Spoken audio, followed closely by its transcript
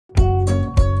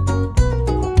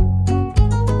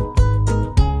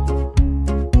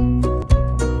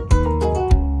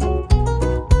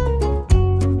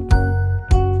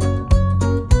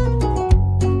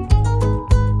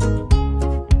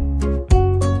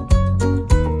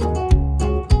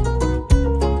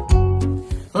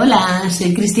Hola,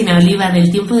 soy Cristina Oliva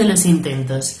del Tiempo de los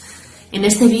Intentos. En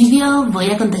este vídeo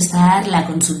voy a contestar la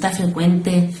consulta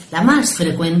frecuente, la más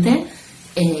frecuente,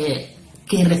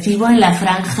 que recibo en la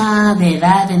franja de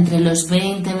edad entre los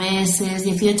 20 meses,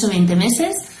 18-20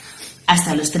 meses,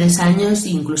 hasta los 3 años e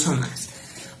incluso más.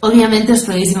 Obviamente os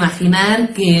podéis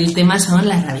imaginar que el tema son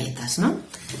las rabietas, ¿no?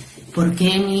 ¿Por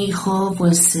qué mi hijo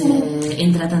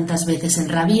entra tantas veces en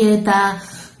rabieta?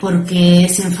 ¿Por qué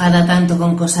se enfada tanto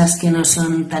con cosas que no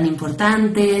son tan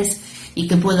importantes? ¿Y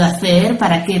qué puedo hacer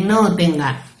para que no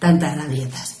tenga tantas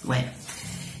rabietas? Bueno,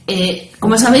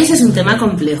 como sabéis es un tema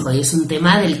complejo y es un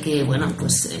tema del que, yo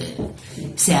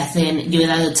he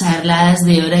dado charlas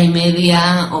de hora y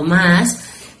media o más,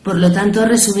 por lo tanto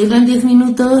resumirlo en 10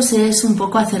 minutos es un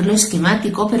poco hacerlo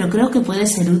esquemático, pero creo que puede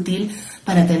ser útil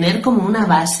para tener como una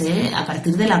base a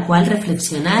partir de la cual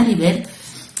reflexionar y ver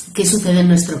qué sucede en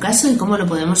nuestro caso y cómo lo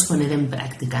podemos poner en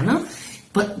práctica, ¿no?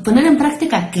 ¿Poner en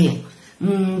práctica qué?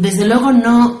 Desde luego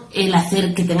no el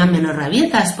hacer que tengan menos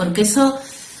rabietas, porque eso,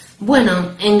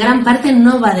 en gran parte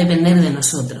no va a depender de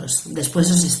nosotros.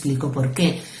 Después os explico por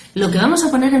qué. Lo que vamos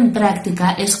a poner en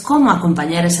práctica es cómo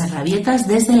acompañar esas rabietas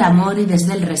desde el amor y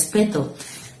desde el respeto,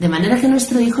 de manera que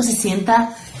nuestro hijo se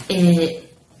sienta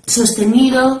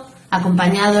sostenido,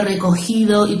 acompañado,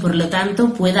 recogido y por lo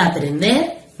tanto pueda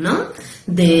aprender, ¿no?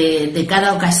 De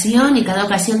cada ocasión y cada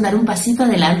ocasión dar un pasito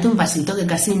adelante, un pasito que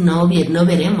casi no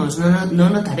veremos, no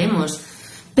notaremos,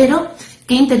 pero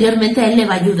que interiormente a él le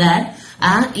va a ayudar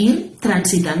a ir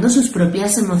transitando sus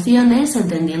propias emociones,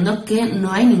 entendiendo que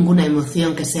no hay ninguna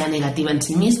emoción que sea negativa en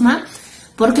sí misma,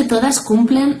 porque todas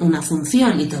cumplen una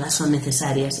función y todas son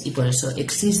necesarias y por eso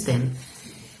existen.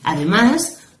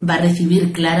 Además, va a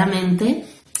recibir claramente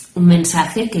un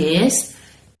mensaje que es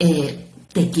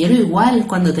te quiero igual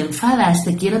cuando te enfadas,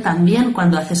 te quiero también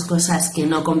cuando haces cosas que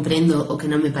no comprendo o que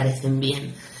no me parecen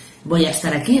bien. Voy a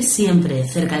estar aquí siempre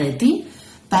cerca de ti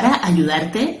para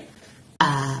ayudarte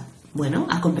a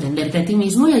comprenderte a ti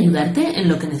mismo y ayudarte en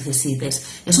lo que necesites.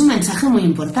 Es un mensaje muy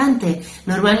importante.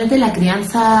 Normalmente la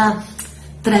crianza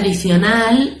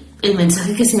tradicional, el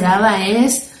mensaje que se daba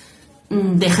es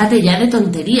déjate ya de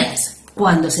tonterías.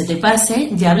 Cuando se te pase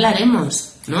ya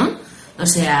hablaremos, ¿no?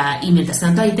 Y mientras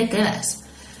tanto ahí te quedas.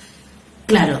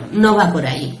 Claro, no va por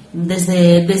ahí.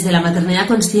 Desde la maternidad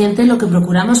consciente lo que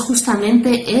procuramos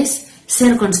justamente es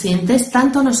ser conscientes,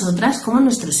 tanto nosotras como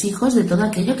nuestros hijos, de todo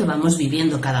aquello que vamos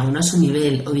viviendo, cada uno a su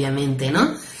nivel, obviamente, ¿no?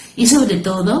 Y sobre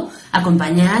todo,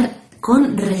 acompañar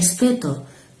con respeto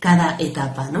cada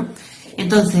etapa, ¿no?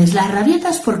 Entonces, ¿las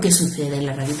rabietas por qué suceden?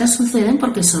 Las rabietas suceden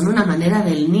porque son una manera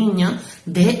del niño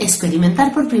de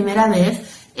experimentar por primera vez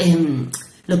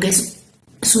lo que es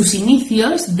sus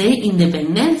inicios de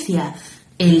independencia,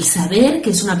 el saber que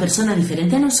es una persona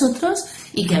diferente a nosotros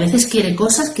y que a veces quiere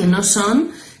cosas que no son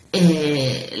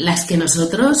las que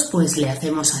nosotros le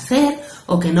hacemos hacer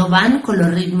o que no van con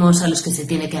los ritmos a los que se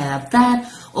tiene que adaptar,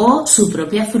 o su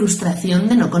propia frustración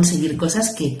de no conseguir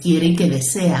cosas que quiere y que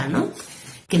desea, ¿no?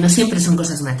 Que no siempre son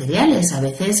cosas materiales, a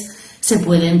veces se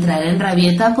puede entrar en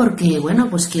rabieta porque,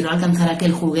 quiero alcanzar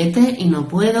aquel juguete y no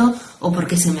puedo, o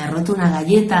porque se me ha roto una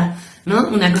galleta, ¿no?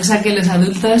 Una cosa que los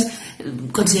adultos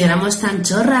consideramos tan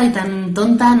chorra y tan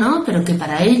tonta, ¿no? Pero que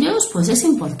para ellos, es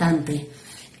importante.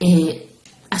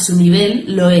 A su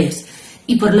nivel lo es.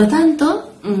 Y por lo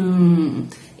tanto,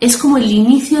 es como el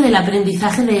inicio del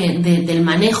aprendizaje del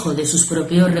manejo de sus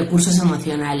propios recursos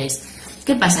emocionales.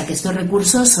 ¿Qué pasa? Que estos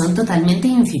recursos son totalmente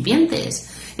incipientes,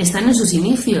 están en sus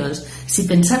inicios. Si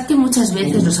pensad que muchas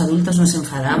veces los adultos nos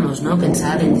enfadamos, ¿no?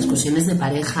 Pensad en discusiones de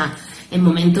pareja, en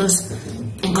momentos,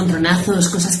 encontronazos,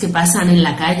 cosas que pasan en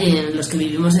la calle, en los que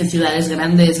vivimos en ciudades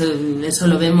grandes, eso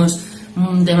lo vemos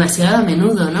demasiado a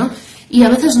menudo, ¿no? Y a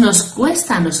veces nos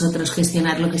cuesta a nosotros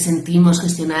gestionar lo que sentimos,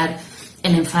 gestionar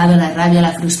el enfado, la rabia,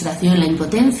 la frustración, la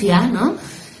impotencia, ¿no?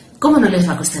 ¿Cómo no les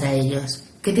va a costar a ellos?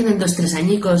 Que tienen 2-3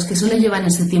 añicos, que solo llevan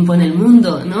ese tiempo en el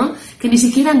mundo, ¿no? Que ni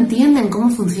siquiera entienden cómo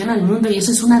funciona el mundo y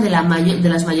eso es una de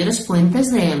las mayores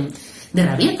fuentes de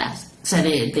rabietas,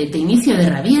 de inicio de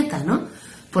rabieta, ¿no?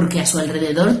 Porque a su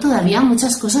alrededor todavía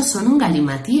muchas cosas son un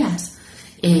galimatías.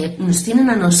 Nos tienen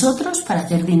a nosotros para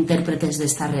hacer de intérpretes de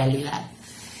esta realidad.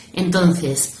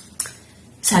 Entonces,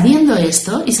 sabiendo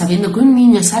esto y sabiendo que un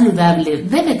niño saludable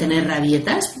debe tener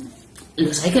rabietas,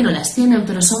 los hay que no las tienen,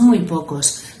 pero son muy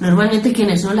pocos. Normalmente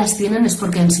quienes no las tienen es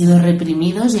porque han sido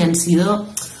reprimidos y han sido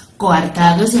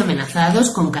coartados y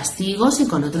amenazados con castigos y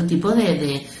con otro tipo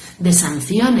de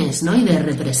sanciones, ¿no? Y de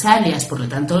represalias. Por lo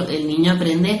tanto, el niño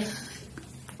aprende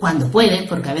cuando puede,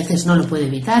 porque a veces no lo puede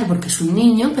evitar porque es un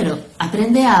niño, pero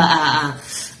aprende a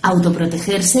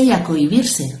autoprotegerse y a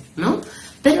cohibirse, ¿no?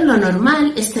 Pero lo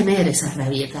normal es tener esas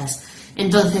rabietas.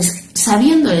 Entonces,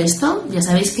 sabiendo esto, ya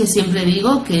sabéis que siempre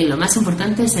digo que lo más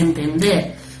importante es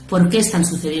entender por qué están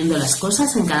sucediendo las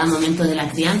cosas en cada momento de la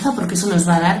crianza, porque eso nos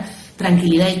va a dar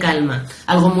tranquilidad y calma,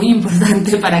 algo muy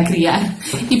importante para criar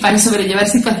y para sobrellevar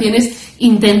situaciones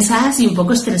intensas y un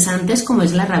poco estresantes como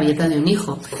es la rabieta de un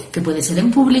hijo, que puede ser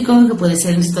en público, que puede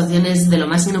ser en situaciones de lo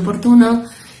más inoportuno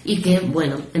y que,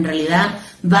 bueno, en realidad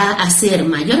va a ser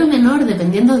mayor o menor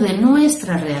dependiendo de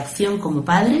nuestra reacción como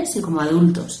padres y como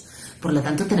adultos. Por lo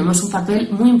tanto, tenemos un papel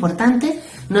muy importante,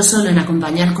 no solo en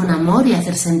acompañar con amor y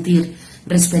hacer sentir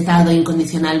respetado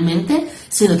incondicionalmente,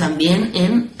 sino también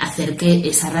en hacer que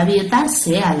esa rabieta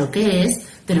sea lo que es,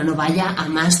 pero no vaya a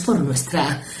más por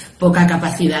nuestra poca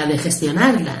capacidad de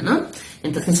gestionarla, ¿no?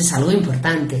 Entonces es algo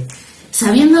importante.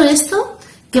 Sabiendo esto,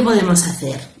 ¿qué podemos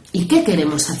hacer? ¿Y qué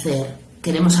queremos hacer?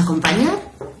 ¿Queremos acompañar?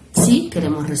 Sí,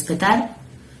 queremos respetar,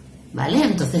 ¿vale?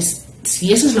 Entonces,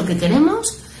 si eso es lo que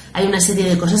queremos, hay una serie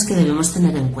de cosas que debemos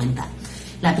tener en cuenta.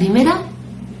 La primera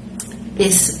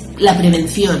es la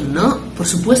prevención, ¿no? Por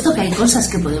supuesto que hay cosas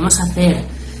que podemos hacer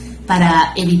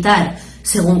para evitar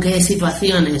según qué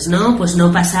situaciones, ¿no? Pues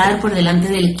no pasar por delante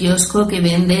del kiosco que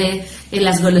vende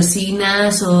las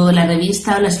golosinas o la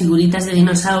revista o las figuritas de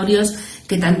dinosaurios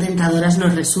que tan tentadoras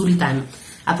nos resultan.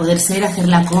 A poder ser hacer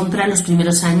la compra los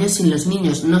primeros años sin los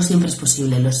niños. No siempre es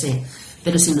posible, lo sé.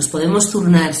 Pero si nos podemos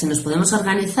turnar, si nos podemos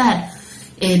organizar,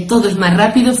 todo es más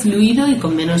rápido, fluido y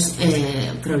con menos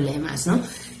problemas, ¿no?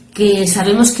 Que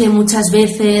sabemos que muchas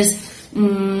veces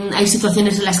hay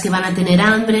situaciones en las que van a tener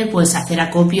hambre, pues hacer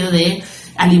acopio de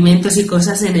alimentos y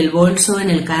cosas en el bolso, en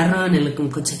el carro, en el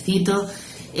cochecito,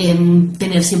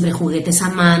 tener siempre juguetes a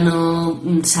mano,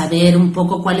 saber un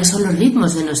poco cuáles son los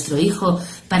ritmos de nuestro hijo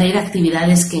para ir a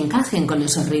actividades que encajen con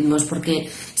esos ritmos,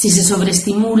 porque si se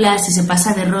sobreestimula, si se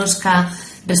pasa de rosca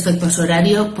respecto a su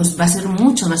horario, pues va a ser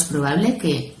mucho más probable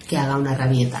que haga una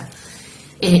rabieta.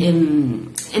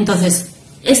 Entonces,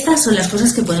 estas son las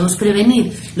cosas que podemos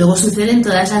prevenir. Luego suceden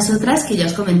todas las otras que ya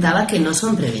os comentaba que no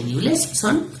son prevenibles,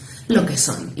 son lo que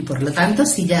son. Y por lo tanto,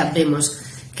 si ya vemos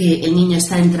que el niño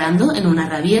está entrando en una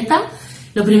rabieta,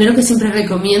 lo primero que siempre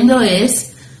recomiendo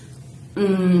es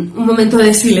un momento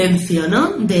de silencio,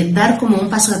 ¿no? De dar como un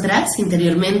paso atrás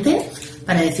interiormente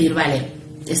para decir, vale,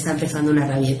 está empezando una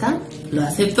rabieta, lo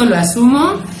acepto, lo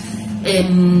asumo,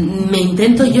 me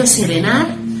intento yo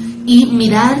serenar y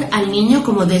mirar al niño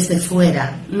como desde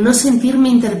fuera, no sentirme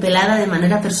interpelada de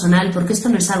manera personal, porque esto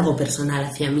no es algo personal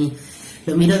hacia mí.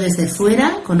 Lo miro desde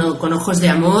fuera, con ojos de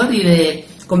amor y de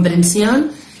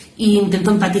comprensión, e intento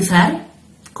empatizar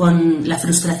con la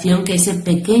frustración que ese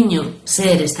pequeño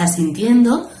ser está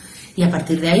sintiendo, y a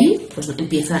partir de ahí pues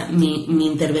empieza mi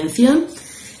intervención.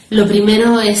 Lo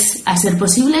primero es, a ser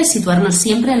posible, situarnos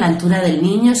siempre a la altura del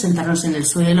niño, sentarnos en el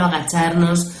suelo,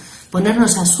 agacharnos,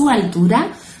 ponernos a su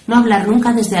altura, no hablar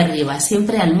nunca desde arriba,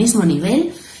 siempre al mismo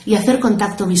nivel, y hacer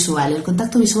contacto visual. El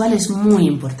contacto visual es muy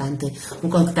importante, un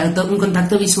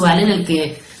contacto visual en el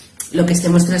que lo que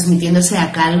estemos transmitiendo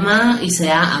sea calma y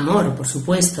sea amor, por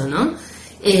supuesto, ¿no?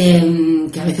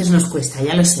 Que a veces nos cuesta,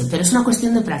 ya lo sé, pero es una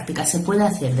cuestión de práctica, se puede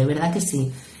hacer, de verdad que sí.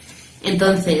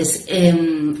 Entonces,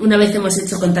 una vez hemos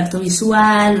hecho contacto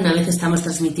visual, una vez estamos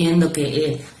transmitiendo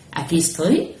que aquí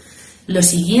estoy, lo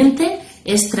siguiente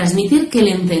es transmitir que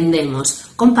le entendemos,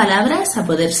 con palabras a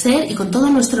poder ser y con todo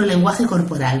nuestro lenguaje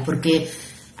corporal, porque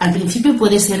al principio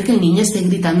puede ser que el niño esté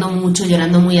gritando mucho,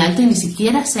 llorando muy alto y ni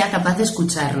siquiera sea capaz de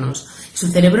escucharnos. Su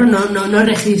cerebro no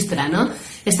registra, ¿no?,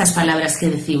 estas palabras que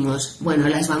decimos. Bueno,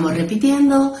 las vamos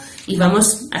repitiendo y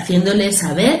vamos haciéndole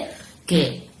saber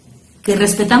que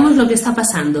respetamos lo que está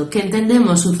pasando, que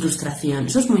entendemos su frustración.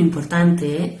 Eso es muy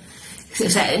importante, ¿eh? O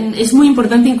sea, es muy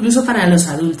importante incluso para los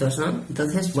adultos, ¿no?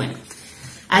 Entonces, bueno,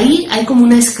 ahí hay como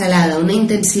una escalada, una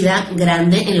intensidad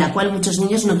grande en la cual muchos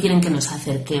niños no quieren que nos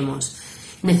acerquemos.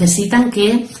 Necesitan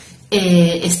que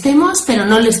estemos, pero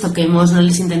no les toquemos, no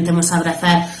les intentemos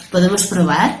abrazar. Podemos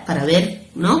probar para ver,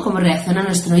 ¿no?, cómo reacciona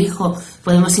nuestro hijo.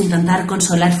 Podemos intentar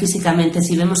consolar físicamente.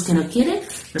 Si vemos que no quiere,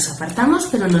 nos apartamos,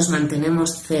 pero nos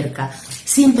mantenemos cerca.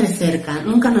 Siempre cerca,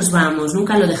 nunca nos vamos,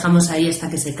 nunca lo dejamos ahí hasta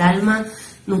que se calma,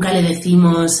 nunca le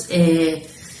decimos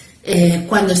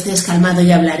cuando estés calmado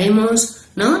ya hablaremos,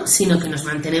 ¿no?, sino que nos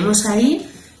mantenemos ahí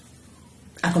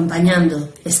acompañando,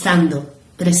 estando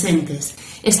presentes.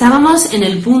 Estábamos en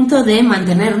el punto de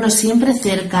mantenernos siempre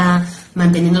cerca,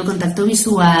 manteniendo el contacto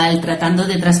visual, tratando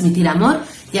de transmitir amor.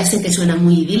 Ya sé que suena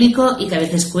muy idílico y que a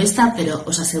veces cuesta, pero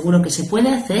os aseguro que se puede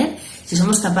hacer si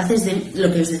somos capaces de,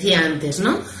 lo que os decía antes,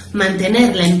 ¿no?,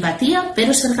 mantener la empatía,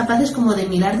 pero ser capaces como de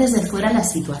mirar desde fuera la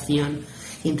situación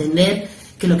y entender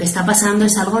que lo que está pasando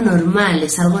es algo normal,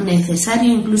 es algo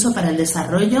necesario incluso para el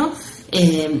desarrollo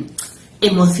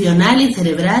emocional y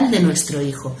cerebral de nuestro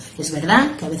hijo. Es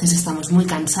verdad que a veces estamos muy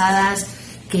cansadas,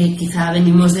 que quizá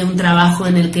venimos de un trabajo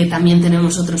en el que también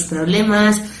tenemos otros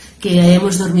problemas, que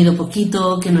hemos dormido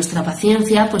poquito, que nuestra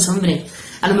paciencia, pues hombre,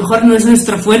 a lo mejor no es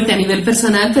nuestro fuerte a nivel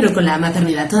personal, pero con la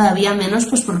maternidad todavía menos,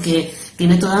 pues porque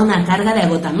tiene toda una carga de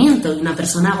agotamiento, y una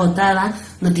persona agotada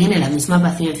no tiene la misma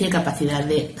paciencia y capacidad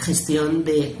de gestión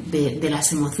de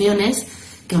las emociones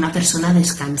que una persona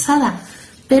descansada.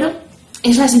 Pero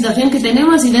es la situación que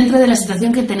tenemos, y dentro de la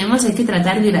situación que tenemos hay que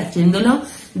tratar de ir haciéndolo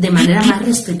de manera más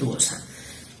respetuosa.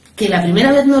 Que la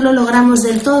primera vez no lo logramos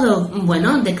del todo,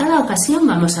 bueno, de cada ocasión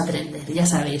vamos a aprender. Ya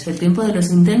sabéis, el tiempo de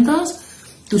los intentos,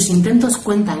 tus intentos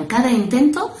cuentan, cada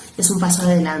intento es un paso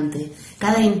adelante,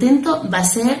 cada intento va a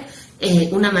ser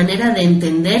una manera de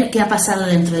entender qué ha pasado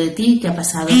dentro de ti, qué ha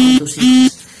pasado con tus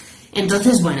hijos.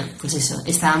 Entonces, bueno, pues eso,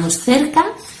 estábamos cerca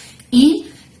y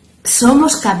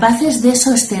somos capaces de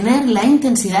sostener la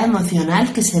intensidad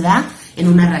emocional que se da en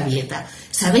una rabieta.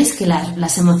 Sabéis que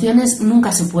las emociones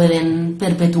nunca se pueden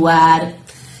perpetuar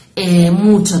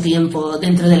mucho tiempo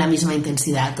dentro de la misma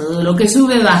intensidad. Todo lo que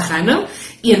sube baja, ¿no?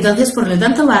 Y entonces, por lo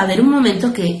tanto, va a haber un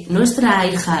momento que nuestra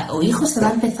hija o hijo se va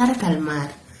a empezar a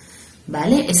calmar,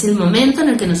 ¿vale? Es el momento en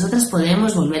el que nosotras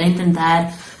podemos volver a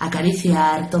intentar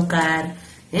acariciar, tocar,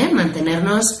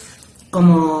 mantenernos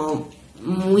como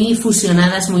muy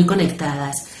fusionadas, muy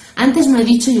conectadas. Antes no he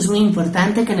dicho, y es muy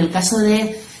importante, que en el caso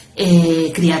de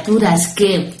criaturas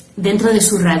que dentro de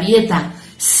su rabieta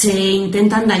se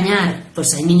intentan dañar,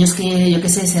 pues hay niños que, yo qué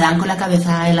sé, se dan con la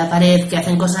cabeza en la pared, que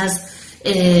hacen cosas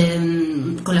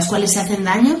con las cuales se hacen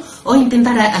daño, o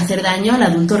intentan hacer daño al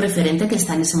adulto referente que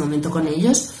está en ese momento con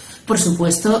ellos. Por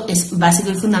supuesto, es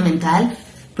básico y fundamental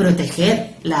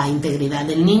proteger la integridad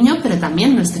del niño, pero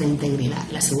también nuestra integridad,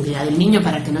 la seguridad del niño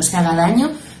para que no se haga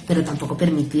daño, pero tampoco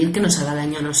permitir que nos haga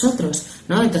daño a nosotros,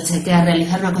 ¿no? Entonces hay que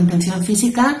realizar una contención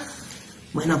física,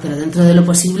 bueno, pero dentro de lo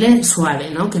posible suave,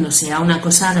 ¿no? Que no sea una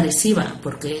cosa agresiva,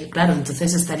 porque claro,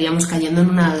 entonces estaríamos cayendo en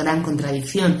una gran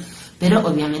contradicción. Pero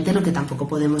obviamente lo que tampoco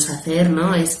podemos hacer,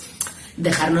 ¿no?, es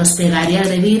dejarnos pegar y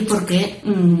agredir, porque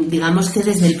digamos que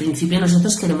desde el principio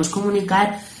nosotros queremos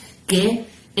comunicar que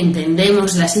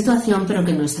entendemos la situación, pero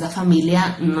que en nuestra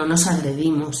familia no nos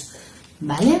agredimos,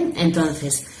 ¿vale?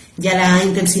 Entonces ya la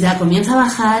intensidad comienza a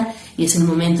bajar y es el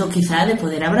momento quizá de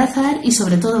poder abrazar y,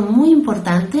 sobre todo, muy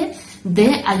importante,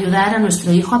 de ayudar a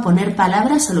nuestro hijo a poner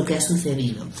palabras a lo que ha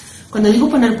sucedido. Cuando digo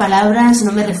poner palabras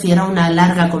no me refiero a una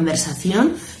larga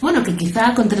conversación, bueno, que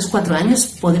quizá con 3-4 años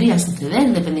podría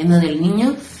suceder, dependiendo del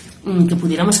niño, que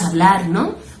pudiéramos hablar,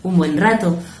 ¿no?, un buen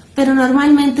rato. Pero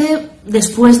normalmente,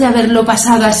 después de haberlo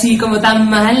pasado así como tan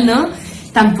mal, ¿no?,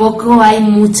 tampoco hay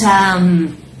mucha...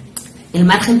 el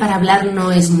margen para hablar no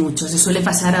es mucho, se suele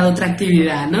pasar a otra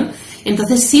actividad, ¿no?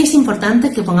 Entonces sí es importante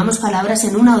que pongamos palabras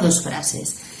en 1 o 2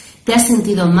 frases. ¿Te has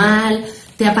sentido mal?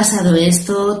 ¿Te ha pasado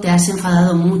esto? ¿Te has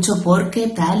enfadado mucho porque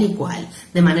tal y cual?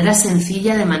 De manera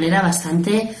sencilla, de manera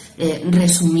bastante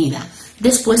resumida.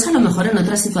 Después, a lo mejor en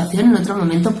otra situación, en otro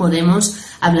momento, podemos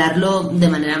hablarlo de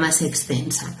manera más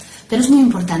extensa. Pero es muy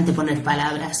importante poner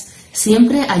palabras.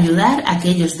 Siempre ayudar a que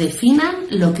ellos definan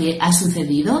lo que ha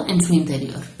sucedido en su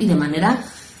interior. Y de manera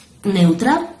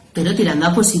neutra, pero tirando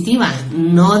a positiva.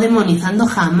 No demonizando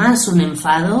jamás un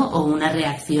enfado o una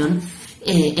reacción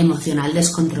emocional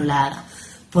descontrolada.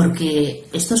 Porque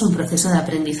esto es un proceso de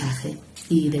aprendizaje.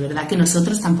 Y de verdad que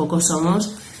nosotros tampoco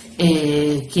somos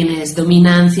quienes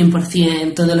dominan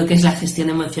 100% todo lo que es la gestión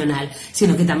emocional,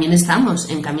 sino que también estamos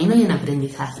en camino y en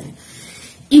aprendizaje.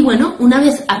 Y bueno, una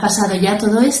vez ha pasado ya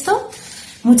todo esto,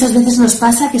 muchas veces nos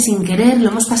pasa que sin querer lo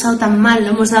hemos pasado tan mal, lo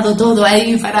hemos dado todo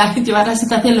ahí para llevar la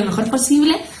situación lo mejor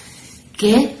posible,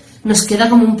 que nos queda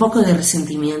como un poco de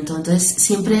resentimiento. Entonces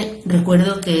siempre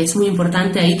recuerdo que es muy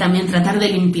importante ahí también tratar de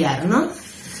limpiar, ¿no?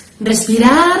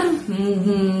 Respirar,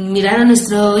 mirar a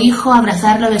nuestro hijo,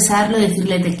 abrazarlo, besarlo,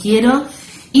 decirle te quiero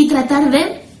y tratar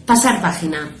de pasar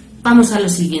página. Vamos a lo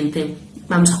siguiente,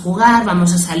 vamos a jugar,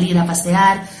 vamos a salir a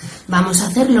pasear, vamos a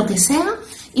hacer lo que sea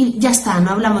y ya está, no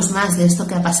hablamos más de esto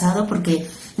que ha pasado porque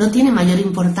no tiene mayor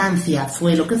importancia.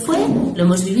 Fue lo que fue, lo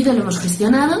hemos vivido, lo hemos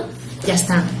gestionado, ya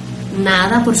está.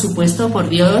 Nada, por supuesto, por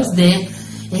Dios, de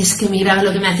es que mira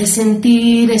lo que me hace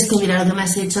sentir, es que mira lo que me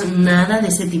has hecho, nada de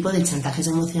ese tipo de chantajes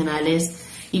emocionales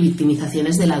y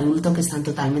victimizaciones del adulto que están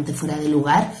totalmente fuera de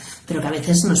lugar, pero que a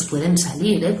veces nos pueden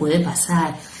salir, puede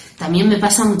pasar. También me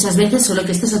pasa muchas veces, solo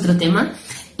que este es otro tema,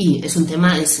 y es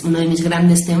uno de mis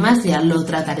grandes temas, ya lo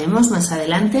trataremos más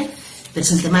adelante, pero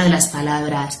es el tema de las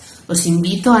palabras. Os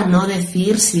invito a no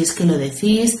decir, si es que lo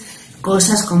decís,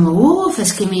 cosas como,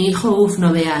 es que mi hijo,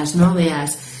 no veas.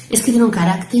 es que tiene un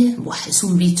carácter, ¡buah!, es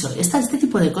un bicho. Este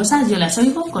tipo de cosas yo las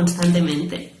oigo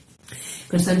constantemente.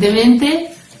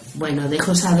 Constantemente, bueno,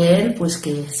 dejo saber pues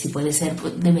que si puede ser,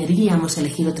 deberíamos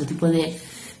elegir otro tipo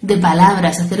de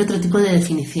palabras, hacer otro tipo de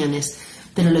definiciones.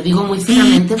 Pero lo digo muy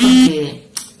finamente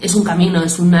porque es un camino,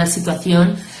 es una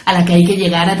situación a la que hay que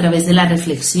llegar a través de la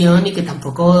reflexión y que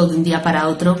tampoco de un día para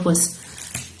otro, pues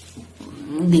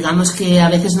digamos que a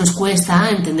veces nos cuesta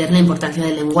entender la importancia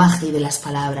del lenguaje y de las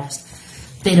palabras.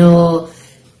 Pero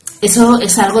eso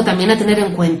es algo también a tener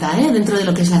en cuenta, ¿eh? Dentro de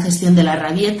lo que es la gestión de la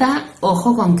rabieta,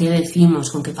 ojo con qué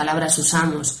decimos, con qué palabras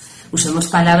usamos. Usemos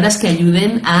palabras que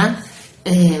ayuden a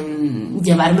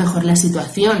llevar mejor la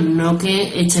situación, no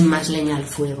que echen más leña al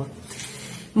fuego.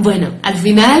 Bueno, al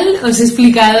final os he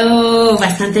explicado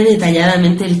bastante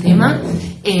detalladamente el tema.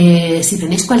 Si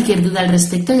tenéis cualquier duda al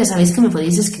respecto, ya sabéis que me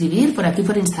podéis escribir por aquí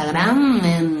por Instagram,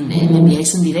 me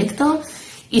enviáis un directo,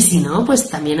 y si no, pues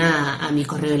también a mi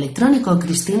correo electrónico,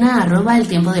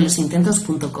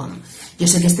 cristina@eltiempodelosintentos.com. Yo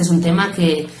sé que este es un tema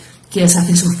que os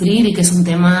hace sufrir y que es un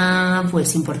tema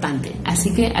pues importante,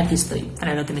 así que aquí estoy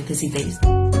para lo que necesitéis.